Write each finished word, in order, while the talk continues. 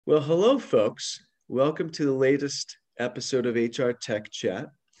Well, hello, folks. Welcome to the latest episode of HR Tech Chat.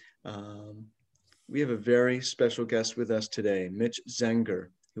 Um, we have a very special guest with us today, Mitch Zenger,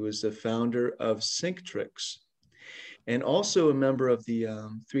 who is the founder of Cinctrix and also a member of the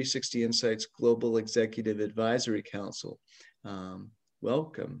 360 Insights Global Executive Advisory Council.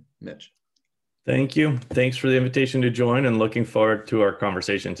 Welcome, Mitch. Thank you. Thanks for the invitation to join and looking forward to our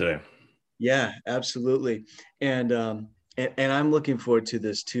conversation today. Yeah, absolutely. And I'm looking forward to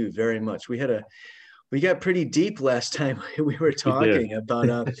this too, very much. We got pretty deep last time we were talking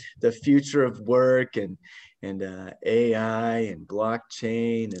about the future of work and AI and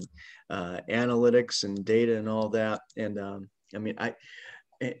blockchain and analytics and data and all that. And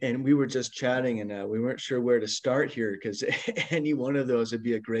we were just chatting and we weren't sure where to start here because any one of those would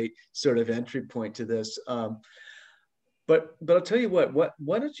be a great sort of entry point to this. But I'll tell you what.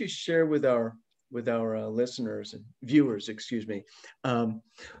 Why don't you share with our listeners and viewers, excuse me,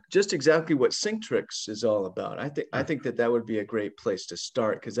 just exactly what Cinctrix is all about. I think that would be a great place to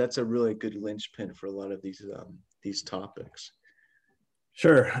start because that's a really good linchpin for a lot of these topics.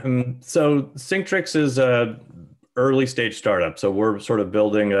 Sure. So Cinctrix is a early stage startup. So we're sort of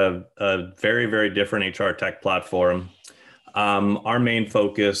building a very, very different HR tech platform. Our main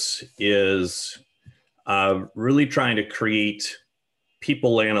focus is really trying to create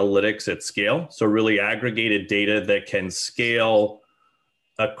people analytics at scale. So really aggregated data that can scale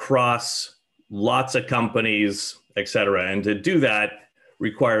across lots of companies, et cetera. And to do that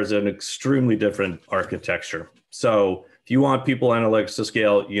requires an extremely different architecture. So if you want people analytics to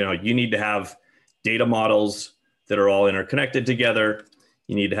scale, you need to have data models that are all interconnected together.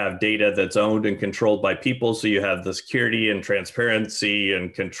 You need to have data that's owned and controlled by people. So you have the security and transparency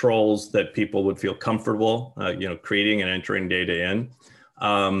and controls that people would feel comfortable, creating and entering data in.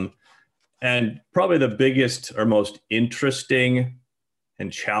 And probably the biggest or most interesting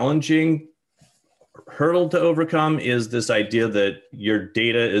and challenging hurdle to overcome is this idea that your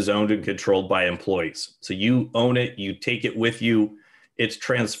data is owned and controlled by employees. So you own it, you take it with you, it's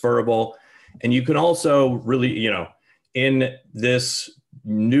transferable. And you can also really, in this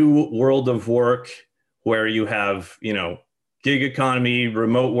new world of work where you have, gig economy,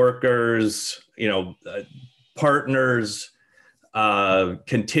 remote workers, partners,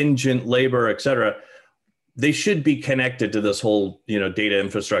 contingent labor, et cetera, they should be connected to this whole, data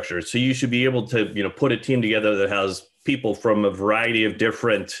infrastructure. So you should be able to, put a team together that has people from a variety of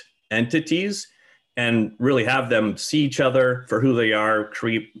different entities and really have them see each other for who they are,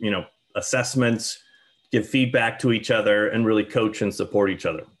 create, assessments, give feedback to each other, and really coach and support each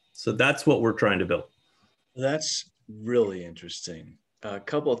other. So that's what we're trying to build. That's really interesting. A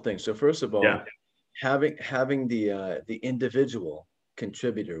couple of things. So first of all, having the individual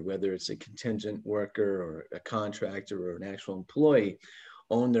contributor, whether it's a contingent worker or a contractor or an actual employee,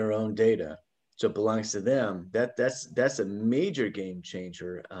 own their own data, so it belongs to them. That's a major game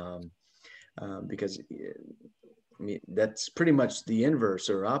changer because that's pretty much the inverse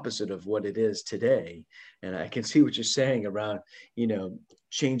or opposite of what it is today. And I can see what you're saying around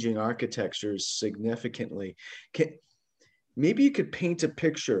changing architectures significantly. Maybe you could paint a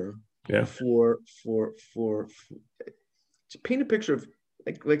picture for to paint a picture of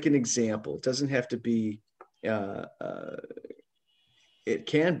like an example. It doesn't have to be, it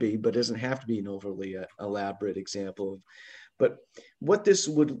can be, but doesn't have to be an overly elaborate example. But what this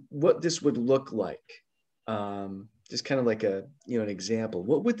would look like, just kind of like an example.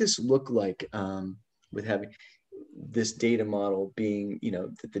 What would this look like with having this data model being,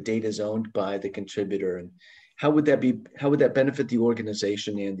 that the data is owned by the contributor, and how would that benefit the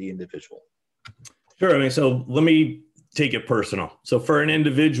organization and the individual? Sure. So let me take it personal. So for an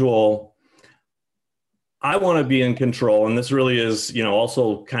individual, I want to be in control. And this really is,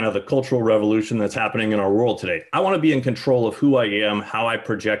 also kind of the cultural revolution that's happening in our world today. I want to be in control of who I am, how I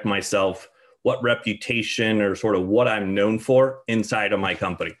project myself, what reputation or sort of what I'm known for inside of my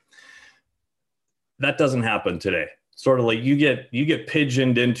company. That doesn't happen today. Sort of like you get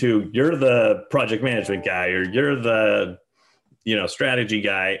pigeoned into, you're the project management guy, or you're the strategy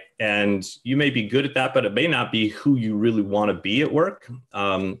guy, and you may be good at that, but it may not be who you really want to be at work.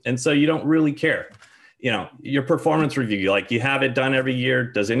 And so you don't really care. Your performance review, like you have it done every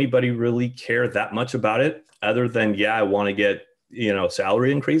year. Does anybody really care that much about it other than, I want to get,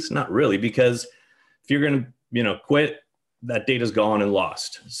 salary increase? Not really, because if you're going to, quit, that data's gone and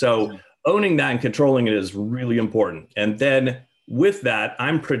lost. So owning that and controlling it is really important. And then with that,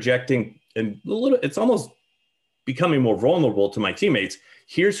 I'm projecting it's almost becoming more vulnerable to my teammates.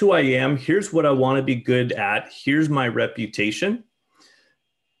 Here's who I am. Here's what I want to be good at. Here's my reputation.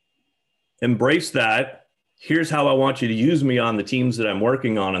 Embrace that. here's how I want you to use me on the teams that I'm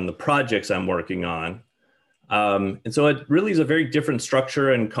working on and the projects I'm working on. And so it really is a very different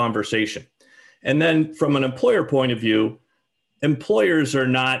structure and conversation. And then from an employer point of view, employers are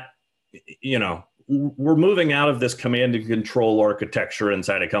not, we're moving out of this command and control architecture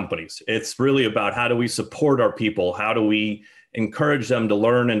inside of companies. It's really about how do we support our people? How do we encourage them to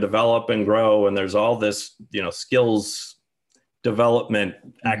learn and develop and grow? And there's all this, skills development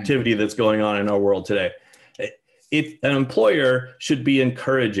activity that's going on in our world today. An employer should be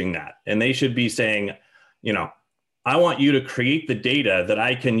encouraging that. And they should be saying, I want you to create the data that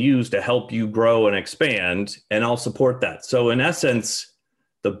I can use to help you grow and expand, and I'll support that. So in essence,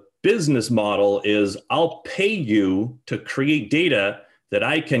 the business model is I'll pay you to create data that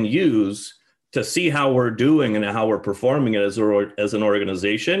I can use to see how we're doing and how we're performing it as an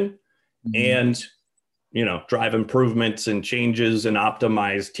organization, and drive improvements and changes and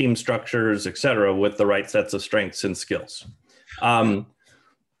optimize team structures, et cetera, with the right sets of strengths and skills. The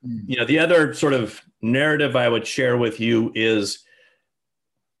other sort of narrative I would share with you is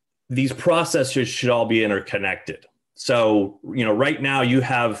these processes should all be interconnected. So, right now you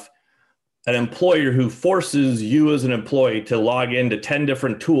have an employer who forces you as an employee to log into 10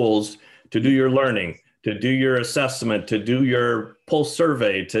 different tools to do your learning, to do your assessment, to do your pulse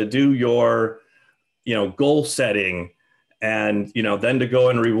survey, to do your, goal setting, and, then to go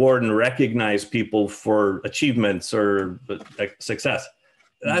and reward and recognize people for achievements or success.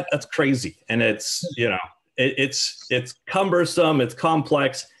 That's crazy. And it's, it's cumbersome, it's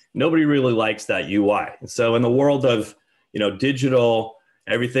complex. Nobody really likes that UI. So in the world of, digital,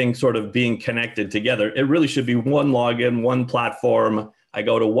 everything sort of being connected together, it really should be one login, one platform. I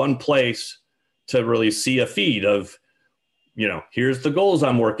go to one place to really see a feed of, here's the goals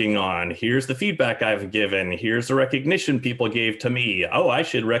I'm working on. Here's the feedback I've given. Here's the recognition people gave to me. Oh, I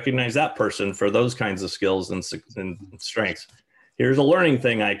should recognize that person for those kinds of skills and strengths. Here's a learning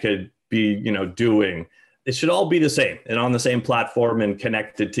thing I could be, doing. It should all be the same and on the same platform and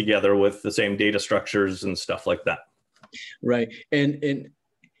connected together with the same data structures and stuff like that. Right. And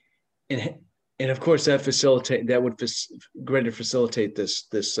of course that would greatly facilitate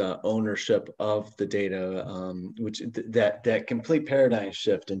this ownership of the data, which that complete paradigm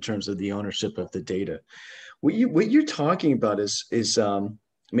shift in terms of the ownership of the data. What you're talking about is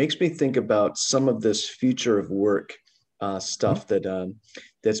makes me think about some of this future of work stuff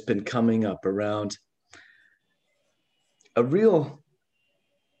that's been coming up around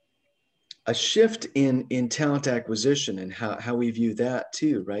a shift in talent acquisition and how we view that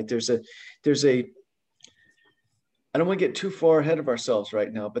too, right? There's a I don't want to get too far ahead of ourselves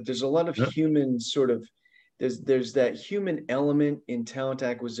right now, but there's a lot of human sort of there's that human element in talent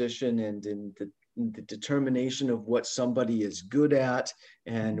acquisition and in the determination of what somebody is good at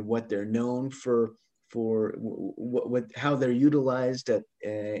and what they're known for what how they're utilized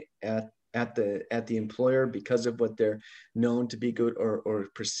at the employer because of what they're known to be good or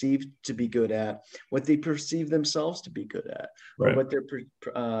perceived to be good at, what they perceive themselves to be good at, right, or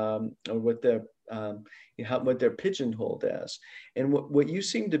what they're pigeonholed as. And what you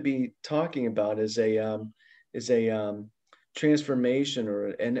seem to be talking about is a transformation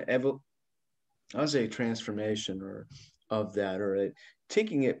or transformation or of that, or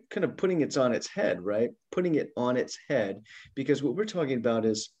taking it, kind of putting it on its head, right? Putting it on its head, because what we're talking about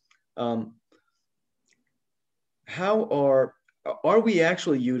is how are we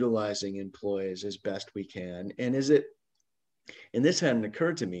actually utilizing employees as best we can? And is it, and this hadn't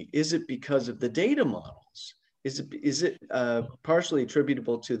occurred to me, is it because of the data models? Is it partially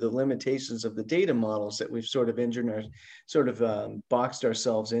attributable to the limitations of the data models that we've sort of boxed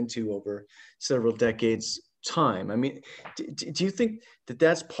ourselves into over several decades time? I mean, do you think that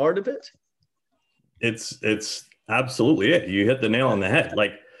that's part of it? It's absolutely it. You hit the nail on the head.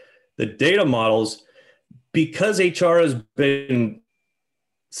 Like the data models, because HR has been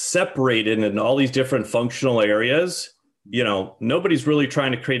separated in all these different functional areas, nobody's really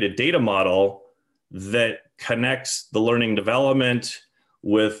trying to create a data model that connects the learning development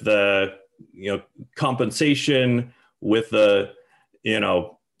with the, compensation, with the,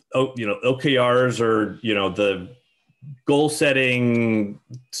 OKRs or, the goal setting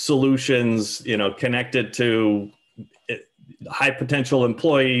solutions, connected to high potential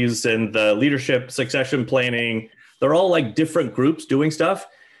employees and the leadership succession planning. They're all like different groups doing stuff,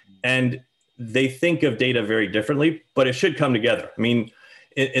 and they think of data very differently, but it should come together. I mean,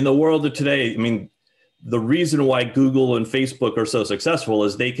 in the world of today, the reason why Google and Facebook are so successful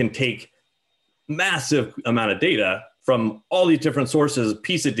is they can take massive amount of data from all these different sources,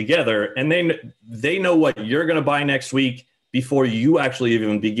 piece it together, and they know what you're going to buy next week. before you actually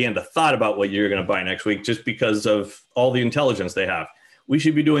even began to thought about what you're going to buy next week, just because of all the intelligence they have. We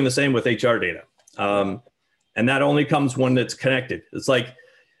should be doing the same with HR data. And that only comes when it's connected. It's like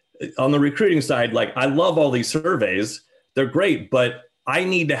on the recruiting side, like I love all these surveys. They're great, but I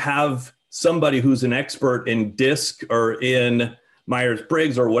need to have somebody who's an expert in DISC or in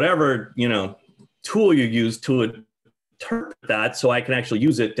Myers-Briggs or whatever, you know, tool you use to interpret that so I can actually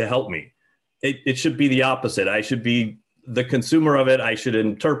use it to help me. It should be the opposite. I should be the consumer of it. I should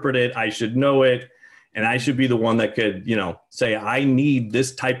interpret it. I should know it. And I should be the one that could, you know, say, I need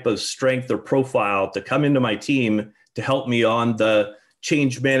this type of strength or profile to come into my team to help me on the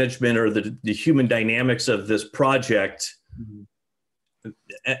change management or the human dynamics of this project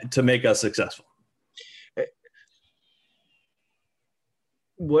to make us successful.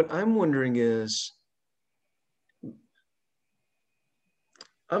 What I'm wondering is,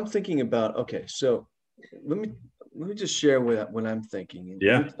 I'm thinking about, okay, so let me just share what I'm thinking. And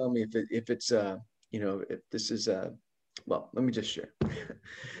you tell me if it's you know, if this is well, let me just share.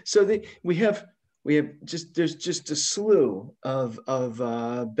 So we have just, there's just a slew of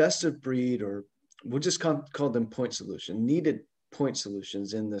best of breed, or we'll just call them point solution, needed point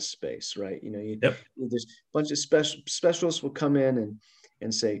solutions in this space, right? You know, there's a bunch of specialists will come in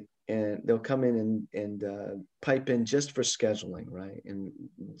and say, and they'll come in and pipe in just for scheduling, right? And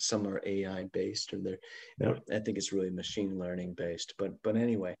some are AI based, or I think it's really machine learning based. But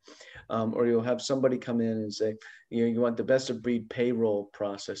anyway, or you'll have somebody come in and say, you know, you want the best of breed payroll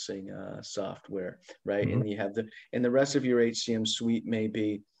processing software, right? And you have the rest of your HCM suite may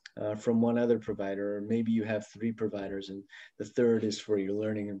be from one other provider, or maybe you have 3 providers, and the third is for your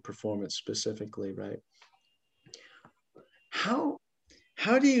learning and performance specifically, right?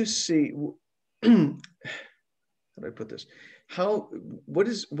 How do you see, how do I put this? What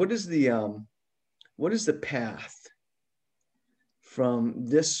is the path from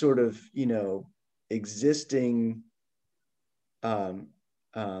this sort of, you know, existing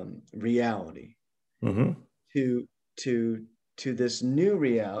reality to this new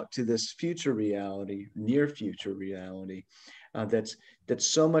reality, to this future reality, near future reality, that's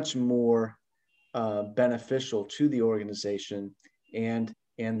so much more beneficial to the organization and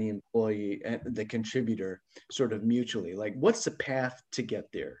the employee and the contributor, sort of mutually? Like, what's the path to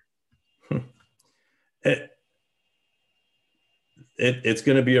get there? It's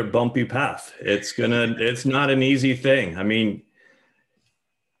going to be a bumpy path. It's not an easy thing. I mean,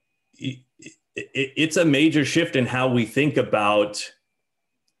 it's a major shift in how we think about,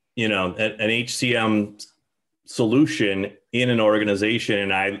 you know, an HCM solution in an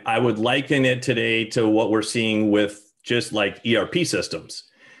organization. And I would liken it today to what we're seeing with just like ERP systems.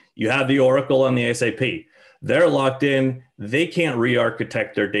 You have the Oracle and the SAP. They're locked in. They can't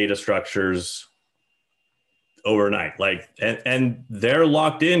re-architect their data structures overnight. Like, and they're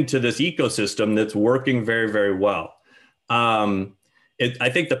locked into this ecosystem that's working very, very well. I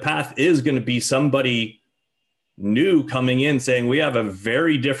think the path is going to be somebody new coming in saying, we have a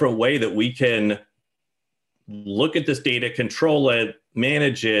very different way that we can look at this data, control it,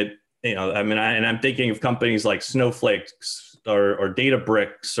 manage it. You know, I mean, I'm thinking of companies like Snowflake or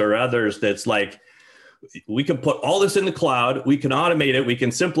Databricks or others. That's like, we can put all this in the cloud. We can automate it. We can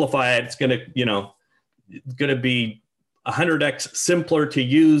simplify it. It's going to, you know, going to be 100x simpler to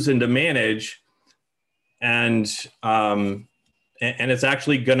use and to manage. And it's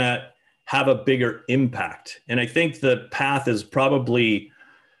actually going to have a bigger impact. And I think the path is probably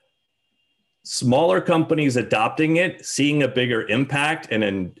smaller companies adopting it, seeing a bigger impact and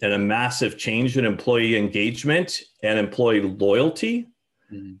a massive change in employee engagement and employee loyalty.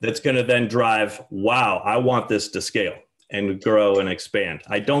 That's going to then drive, wow, I want this to scale and grow and expand.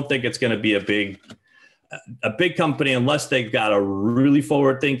 I don't think it's going to be a big company unless they've got a really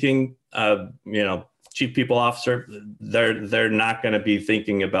forward-thinking, you know, chief people officer. They're not going to be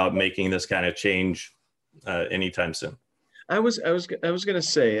thinking about making this kind of change anytime soon. I was going to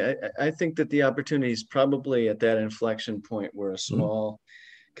say, I think that the opportunity is probably at that inflection point where a small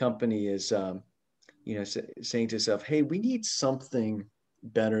company is, you know, saying to itself, "Hey, we need something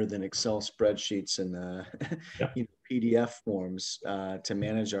better than Excel spreadsheets and you know, PDF forms to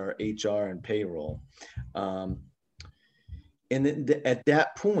manage our HR and payroll." And then at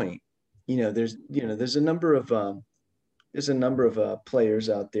that point, you know, there's a number of players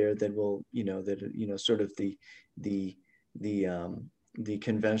out there that will, you know, sort of the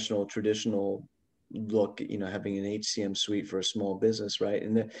conventional, traditional look, you know, having an HCM suite for a small business, right?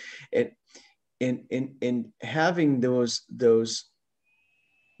 And having those,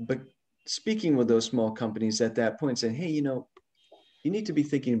 but speaking with those small companies at that point, saying, "Hey, you know, you need to be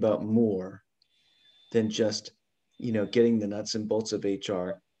thinking about more than just getting the nuts and bolts of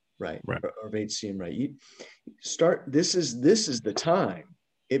HR right, Right. or of HCM right. You start. This is the time.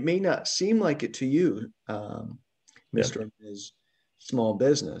 It may not seem like it to you, Mr. and Ms. Small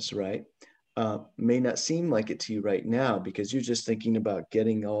Business, right? May not seem like it to you right now because you're just thinking about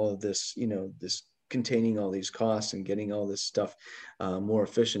getting all of this, this containing all these costs and getting all this stuff more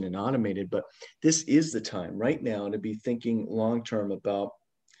efficient and automated. But this is the time right now to be thinking long term about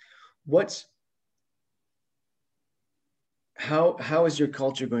how is your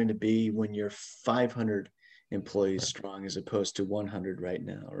culture going to be when you're 500 employees strong as opposed to 100 right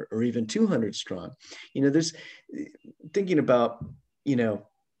now, or even 200 strong. There's thinking about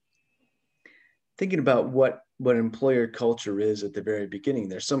what employer culture is at the very beginning.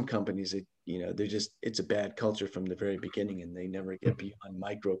 There's some companies that it's a bad culture from the very beginning, and they never get beyond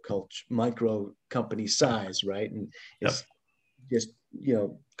micro company size, right? And it's just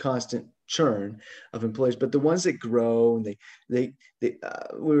constant churn of employees. But the ones that grow, and I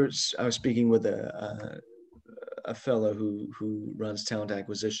was speaking with a fellow who runs talent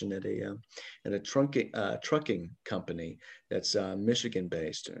acquisition at a trucking company that's Michigan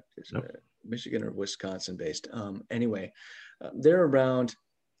based, Michigan or Wisconsin based. Anyway, they're around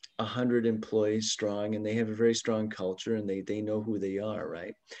 100 employees strong, and they have a very strong culture, and they know who they are,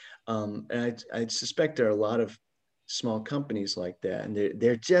 right? And I suspect there are a lot of small companies like that, and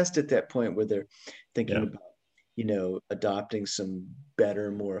they're just at that point where they're thinking about adopting some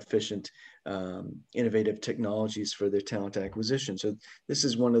better, more efficient, innovative technologies for their talent acquisition. So this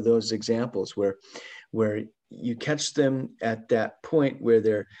is one of those examples where you catch them at that point where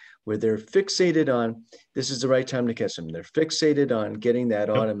they're fixated on, this is the right time to catch them. They're fixated on getting that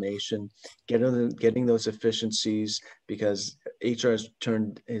automation, getting those efficiencies, because HR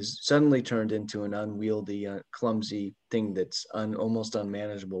has suddenly turned into an unwieldy, clumsy thing that's almost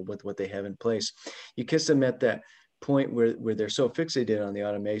unmanageable with what they have in place. You catch them at that point where they're so fixated on the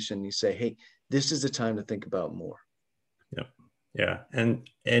automation. You say, hey, this is the time to think about more. Yeah.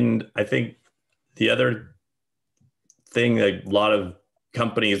 And I think the other thing that a lot of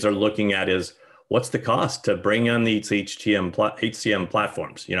companies are looking at is, what's the cost to bring on these HCM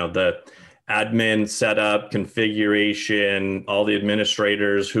platforms? The admin setup, configuration, all the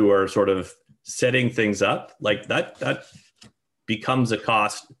administrators who are sort of setting things up, like that becomes a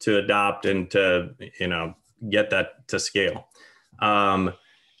cost to adopt and to get that to scale. And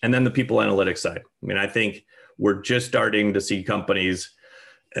then the people analytics side. I think we're just starting to see companies,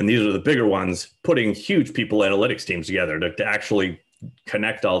 and these are the bigger ones, putting huge people analytics teams together to actually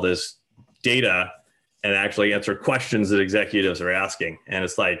connect all this data and actually answer questions that executives are asking. And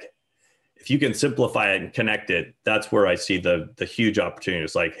it's like, if you can simplify it and connect it, that's where I see the huge opportunity.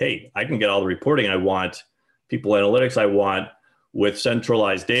 It's like, hey, I can get all the reporting I want, people analytics I want, with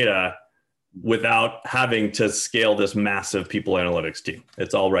centralized data without having to scale this massive people analytics team.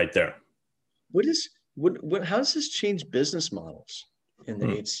 It's all right there. How does this change business models in the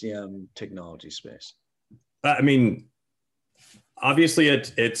HCM technology space? Obviously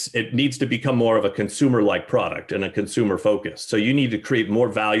it needs to become more of a consumer-like product and a consumer focus. So you need to create more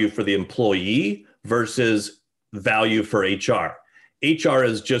value for the employee versus value for HR. HR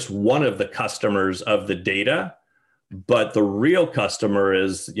is just one of the customers of the data, but the real customer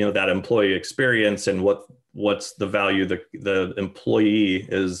is, that employee experience and what's the value the employee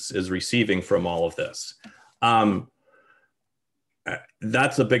is receiving from all of this.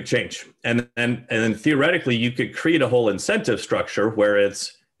 That's a big change. And then theoretically, you could create a whole incentive structure where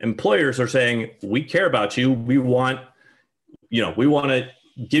it's employers are saying, we care about you. We want to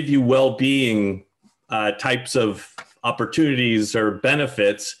give you well-being types of opportunities or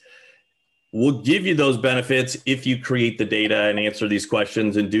benefits. We'll give you those benefits if you create the data and answer these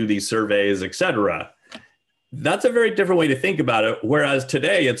questions and do these surveys, et cetera. That's a very different way to think about it. Whereas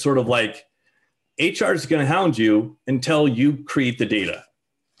today, it's sort of like, HR is going to hound you until you create the data.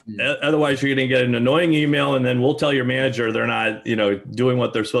 Otherwise, you're going to get an annoying email, and then we'll tell your manager they're not, doing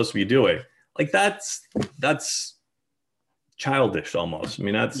what they're supposed to be doing. Like that's childish almost.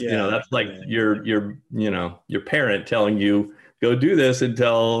 That's like your parent telling you go do this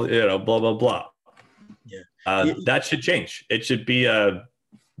until blah blah blah. That should change. It should be a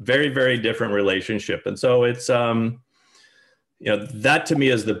very, very different relationship, and so it's that to me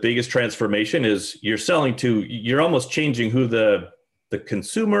is the biggest transformation. Is you're almost changing who the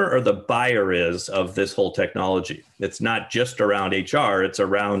consumer or the buyer is of this whole technology. It's not just around HR, it's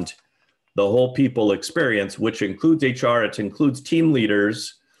around the whole people experience, which includes HR, it includes team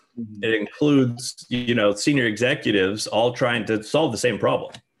leaders, it includes, senior executives, all trying to solve the same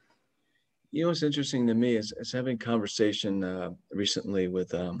problem. What's interesting to me is having conversation recently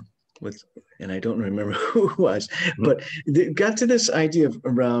with with, and I don't remember who it was, but it got to this idea of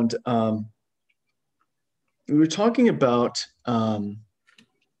around, we were talking about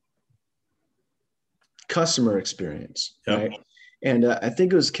customer experience, right? And I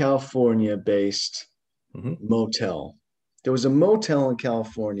think it was California-based motel. There was a motel in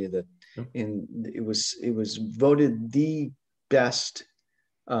California that, it was voted the best,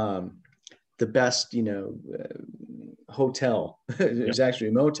 hotel. It was actually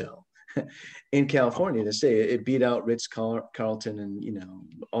a motel in California to say it beat out Ritz-Carlton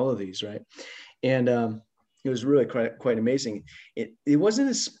and all of these, right? And it was really quite amazing. It wasn't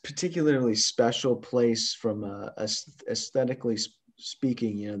a particularly special place from aesthetically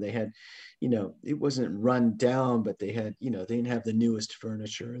speaking. They had, it wasn't run down, but they had, they didn't have the newest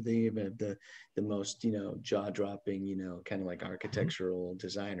furniture. They even had the most, jaw-dropping, kind of like architectural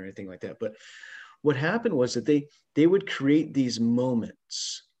design or anything like that. But what happened was that they would create these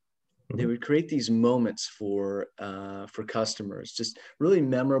moments. They would create these moments for customers, just really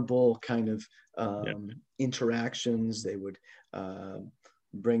memorable kind of interactions. They would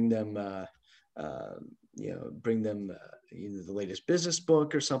bring them, either the latest business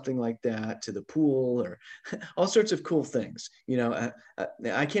book or something like that to the pool, or all sorts of cool things.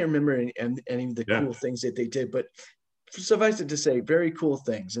 I can't remember any of the cool things that they did, but suffice it to say, very cool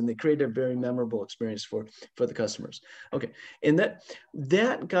things, and they created a very memorable experience for the customers. Okay, and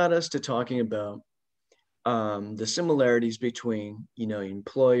that got us to talking about the similarities between your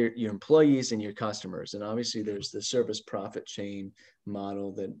employees and your customers. And obviously there's the service profit chain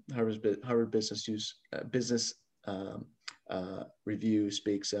model that Harvard Business Review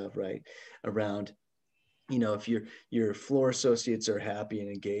speaks of, right? Around, if your floor associates are happy and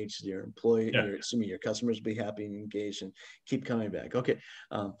engaged, your customers will be happy and engaged and keep coming back. Okay,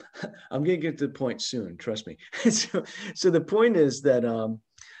 I'm going to get to the point soon. Trust me. So the point is that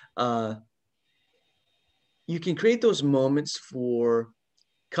you can create those moments for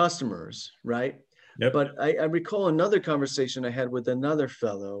customers, right? Yep. But I recall another conversation I had with another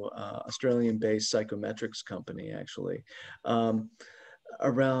fellow, Australian-based psychometrics company, actually,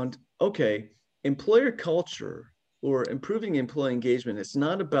 around, okay, employer culture or improving employee engagement. It's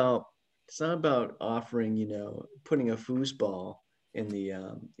not about offering, putting a foosball in the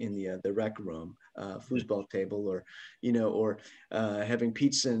rec room, foosball table, or having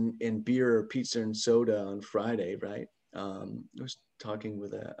pizza and beer, or pizza and soda on Friday, right? I was talking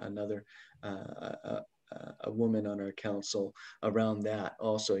with another a woman on our council around that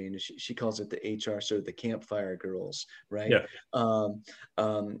also. She calls it the HR, sort of the campfire girls, right? And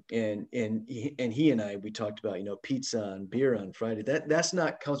he and I, we talked about, pizza and beer on Friday. That's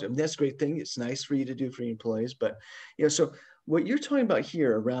not culture. I mean, that's a great thing. It's nice for you to do for your employees, but so what you're talking about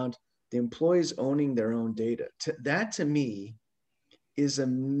here around the employees owning their own data, that to me is a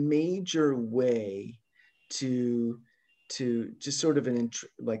major way to just sort of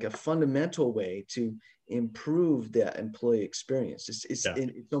like a fundamental way to improve that employee experience. It's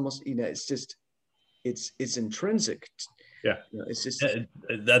almost, it's intrinsic. It's just,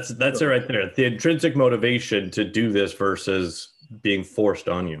 that's it right there. The intrinsic motivation to do this versus being forced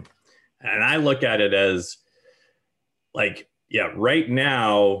on you. And I look at it as like, right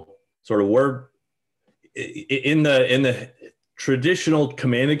now, sort of we're in the traditional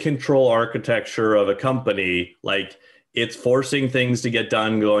command and control architecture of a company, like it's forcing things to get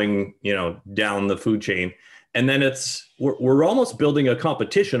done going, down the food chain. And then we're almost building a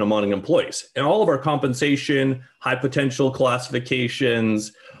competition among employees, and all of our compensation, high potential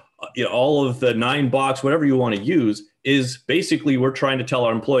classifications, all of the 9-box, whatever you want to use, is basically we're trying to tell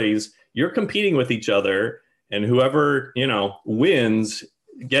our employees, you're competing with each other, and whoever, wins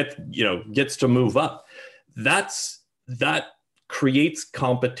gets to move up. That creates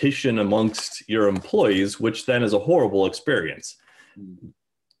competition amongst your employees, which then is a horrible experience.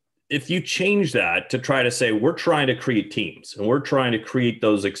 If you change that to try to say, we're trying to create teams and we're trying to create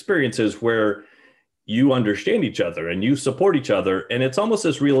those experiences where you understand each other and you support each other. And it's almost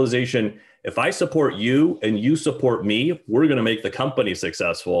this realization, if I support you and you support me, we're going to make the company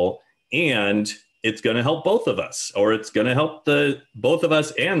successful, and it's going to help both of us, or it's going to help both of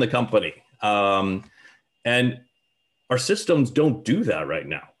us and the company. And our systems don't do that right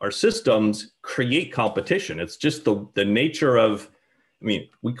now. Our systems create competition. It's just the nature of, we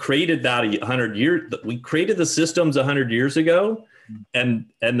created that 100 years. We created the systems 100 years ago, and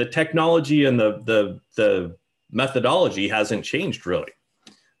the technology and the methodology hasn't changed really.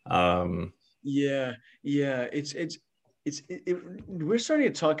 We're starting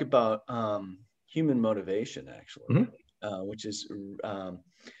to talk about human motivation, actually, which is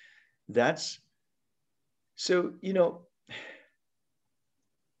that's so,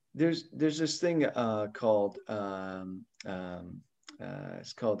 there's this thing called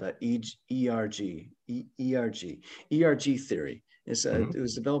it's called ERG theory. It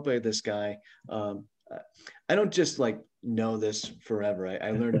was developed by this guy. I don't just like know this forever.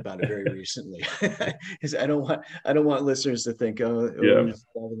 I learned about it very recently. I don't want listeners to think, he's following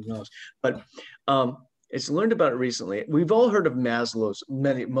the knowledge. But it's learned about it recently. We've all heard of Maslow's.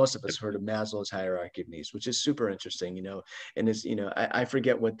 Most of us heard of Maslow's hierarchy of needs, which is super interesting. And it's I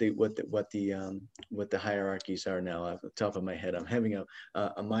forget what the hierarchies are now off the top of my head. I'm having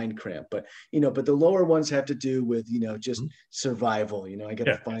a mind cramp. But but the lower ones have to do with just survival. I got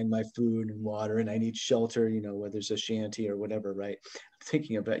to find my food and water, and I need shelter. Whether it's a shanty or whatever, right? I'm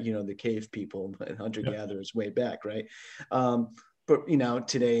thinking about the cave people, hunter gatherers way back, right? But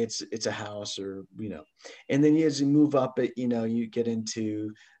today it's a house, or and then as you move up it, you get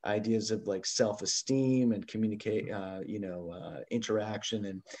into ideas of like self-esteem and communicate,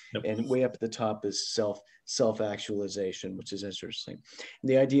 interaction, and way up at the top is self-actualization, which is interesting. And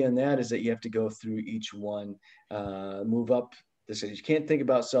the idea in that is that you have to go through each one, move up. You can't think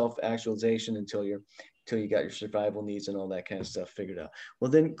about self-actualization until you got your survival needs and all that kind of stuff figured out.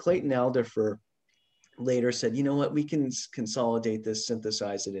 Well, then Clayton Alderfer later said, we can consolidate this,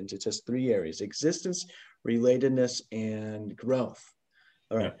 synthesize it into just 3 areas: existence, relatedness, and growth.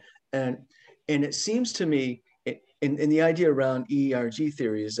 All right. And it seems to me, and the idea around ERG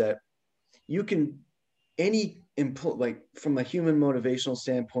theory is that you can, like from a human motivational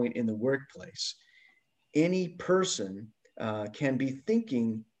standpoint in the workplace, any person can be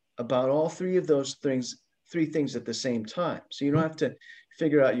thinking about all 3 of those things, 3 things at the same time. So you don't have to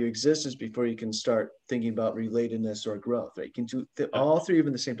figure out your existence before you can start thinking about relatedness or growth, right? You can do all 3 of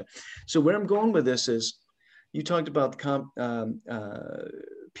them at the same time. So where I'm going with this is, you talked about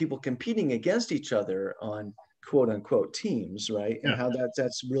people competing against each other on quote unquote teams, right? And how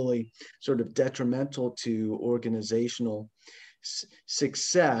that's really sort of detrimental to organizational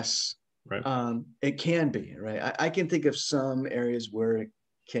success. Right. It can be, right? I can think of some areas where it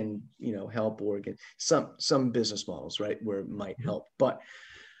can help, or some business models, right, where it might help. But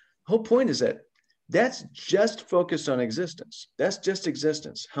the whole point is that that's just focused on existence. That's just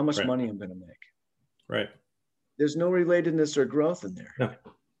existence. How much money I'm going to make. Right. There's no relatedness or growth in there. No,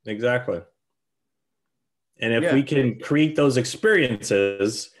 exactly. And if we can create those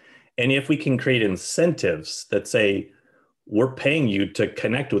experiences, and if we can create incentives that say, we're paying you to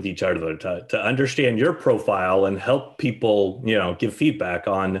connect with each other, to understand your profile and help people, give feedback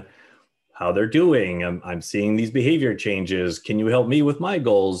on how they're doing. I'm seeing these behavior changes. Can you help me with my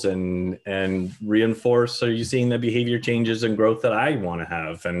goals and reinforce? Are you seeing the behavior changes and growth that I want to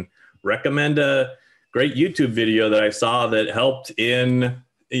have? And recommend a great YouTube video that I saw that helped in,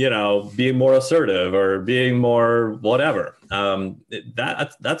 being more assertive or being more whatever.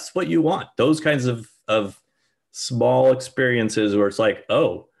 That's what you want. Those kinds of small experiences where it's like,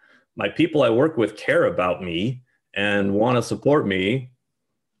 oh, my people I work with care about me and want to support me.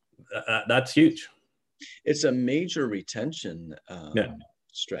 That's huge. It's a major retention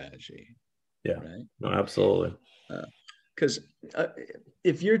strategy. Yeah. Right. No, absolutely. Because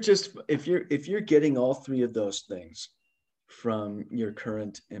if you're getting all 3 of those things from your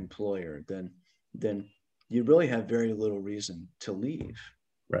current employer, then you really have very little reason to leave.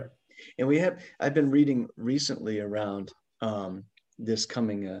 Right. And I've been reading recently around this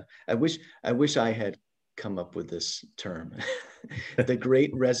coming, I wish I had come up with this term, the Great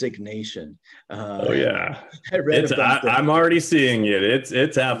Resignation. Oh yeah. I read about I'm already seeing it.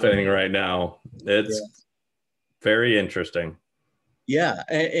 It's happening right now. It's very interesting. Yeah.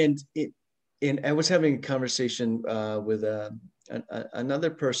 And I was having a conversation with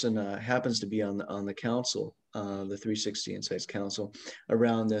another person, happens to be on the council, the 360 Insights Council,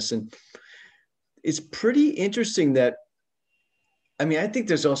 around this. And it's pretty interesting that, I think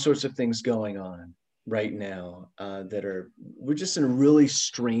there's all sorts of things going on right now we're just in a really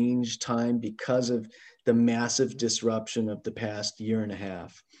strange time because of the massive disruption of the past year and a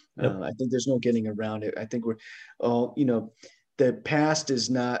half. I think there's no getting around it. I think we're all, the past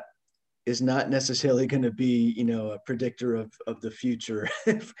is not necessarily going to be, a predictor of the future,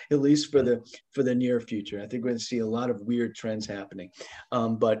 at least for the near future. I think we're going to see a lot of weird trends happening.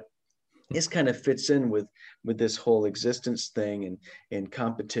 But this kind of fits in with this whole existence thing and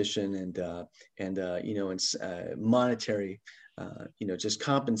competition and monetary, just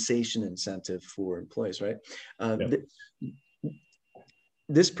compensation incentive for employees, right?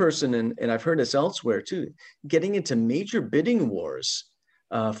 This person, and I've heard this elsewhere too, getting into major bidding wars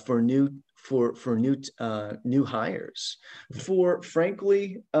for new hires, for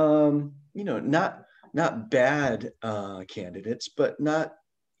frankly, not bad candidates, but not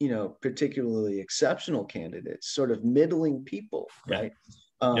particularly exceptional candidates, sort of middling people, right?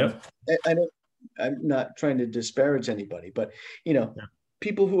 Yep. I don't, I'm not trying to disparage anybody, but, Yeah.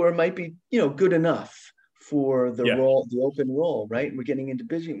 people who might be, good enough for the Yeah. role, the open role, right? And we're getting into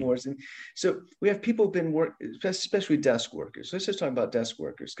bidding wars. And so we have people who've been especially desk workers. Let's just talk about desk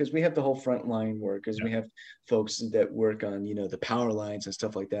workers, because we have the whole frontline workers. Yeah. We have folks that work on, the power lines and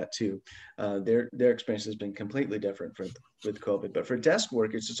stuff like that too. Their experience has been completely different with COVID. But for desk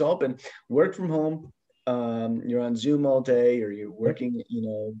workers, it's all been work from home. You're on Zoom all day, or you're working,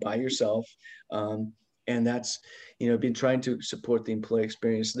 by yourself. And that's, been trying to support the employee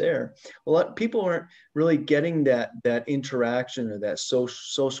experience there. A lot of people aren't really getting that interaction or that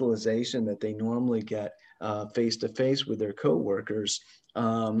socialization that they normally get face to face with their coworkers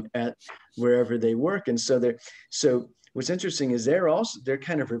at wherever they work. And so what's interesting is they're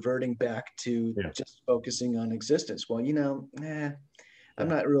kind of reverting back to just focusing on existence. Well, I'm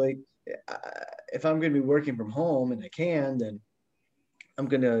not really, if I'm going to be working from home and I can, then I'm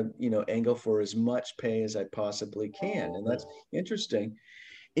going to, angle for as much pay as I possibly can. And that's interesting.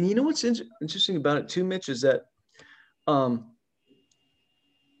 And what's interesting about it too, Mitch, is that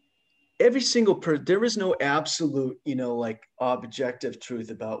every single person, there is no absolute, like objective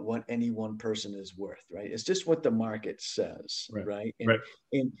truth about what any one person is worth, right? It's just what the market says, right?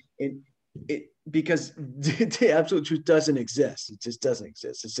 And it, because the absolute truth doesn't exist. It just doesn't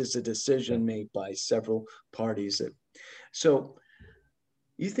exist. It's just a decision made by several parties. So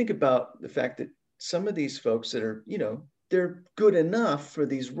you think about the fact that some of these folks that are, they're good enough for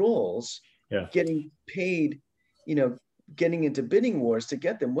these roles, getting paid, getting into bidding wars to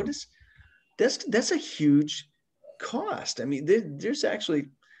get them. That's a huge cost. I mean, there's actually,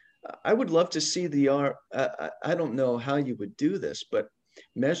 I would love to see I don't know how you would do this, but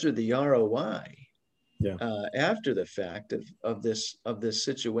measure the ROI after the fact of this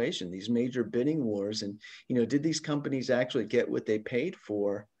situation, these major bidding wars. And, did these companies actually get what they paid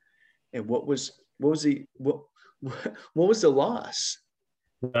for? And what was the loss?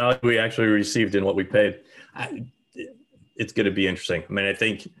 Well, we actually received in what we paid. It's going to be interesting. I mean, I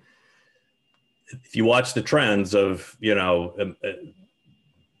think if you watch the trends of,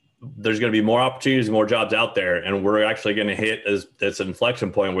 there's going to be more opportunities, more jobs out there, and we're actually going to hit this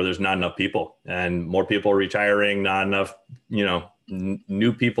inflection point where there's not enough people, and more people are retiring, not enough,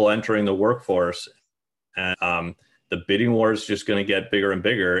 new people entering the workforce, and the bidding war is just going to get bigger and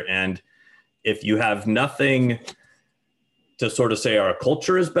bigger. And if you have nothing to sort of say our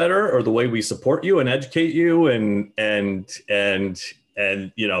culture is better, or the way we support you and educate you, and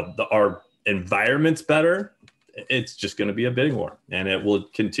our environment's better, it's just going to be a bidding war, and it will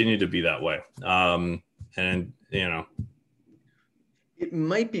continue to be that way. It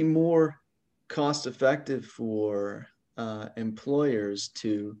might be more cost effective for employers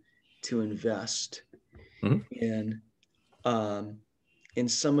to invest in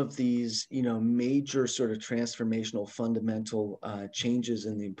some of these, major sort of transformational, fundamental changes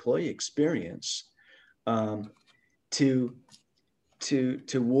in the employee experience,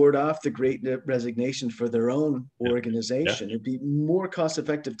 to ward off the Great Resignation for their own organization. It'd be more cost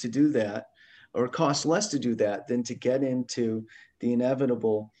effective to do that, or cost less to do that, than to get into the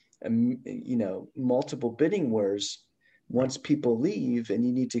inevitable, multiple bidding wars once people leave and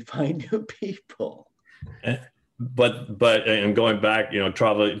you need to find new people. But and going back,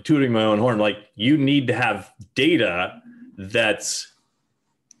 tooting my own horn, like, you need to have data that's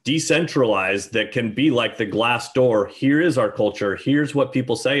decentralized, that can be like the Glassdoor. Here is our culture. Here's what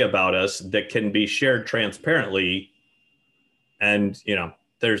people say about us, that can be shared transparently. And,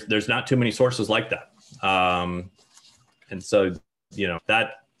 there's not too many sources like that. And so,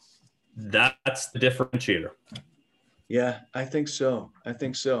 that's the differentiator. Yeah, I think so.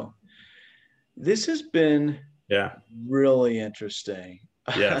 This has been really interesting.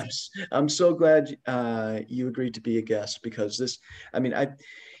 Yeah. I'm so glad you agreed to be a guest, because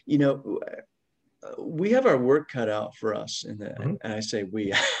we have our work cut out for us. And I say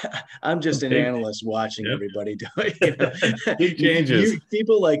we, I'm just an analyst watching everybody do it. Big changes.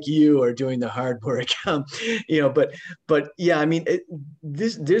 People like you are doing the hard work. But yeah, I mean,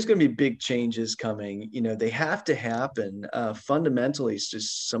 there's going to be big changes coming. They have to happen. Fundamentally, it's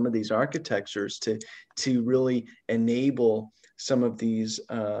just some of these architectures to really enable some of these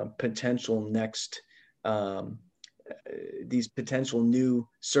potential next these potential new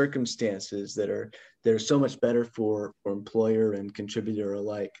circumstances that are so much better for employer and contributor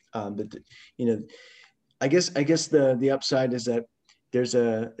alike. But I guess the upside is that there's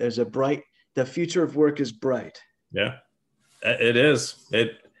a bright, the future of work is bright. Yeah, it is.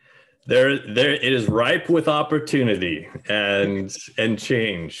 It is ripe with opportunity and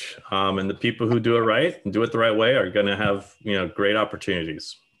change. And the people who do it right and do it the right way are going to have, great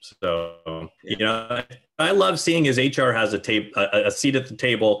opportunities. So, I love seeing is HR has a seat at the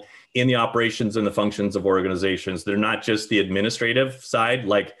table in the operations and the functions of organizations. They're not just the administrative side,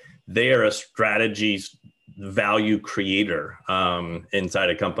 like they are a strategy value creator inside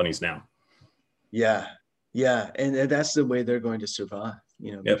of companies now. Yeah. And that's the way they're going to survive,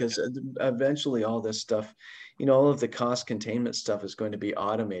 because eventually all this stuff, all of the cost containment stuff is going to be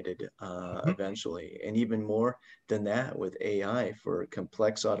automated eventually. And even more than that with AI for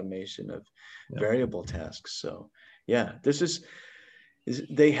complex automation of variable tasks. So yeah,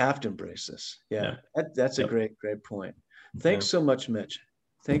 they have to embrace this. Yeah. That's a great point. Thanks so much, Mitch.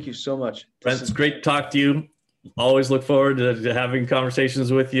 Thank you so much. Brent, it's great to talk to you. Always look forward to having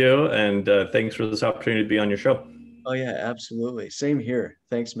conversations with you. And thanks for this opportunity to be on your show. Oh, yeah, absolutely. Same here.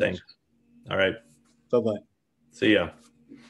 Thanks, Mitch. Thanks. All right. Bye-bye. See ya.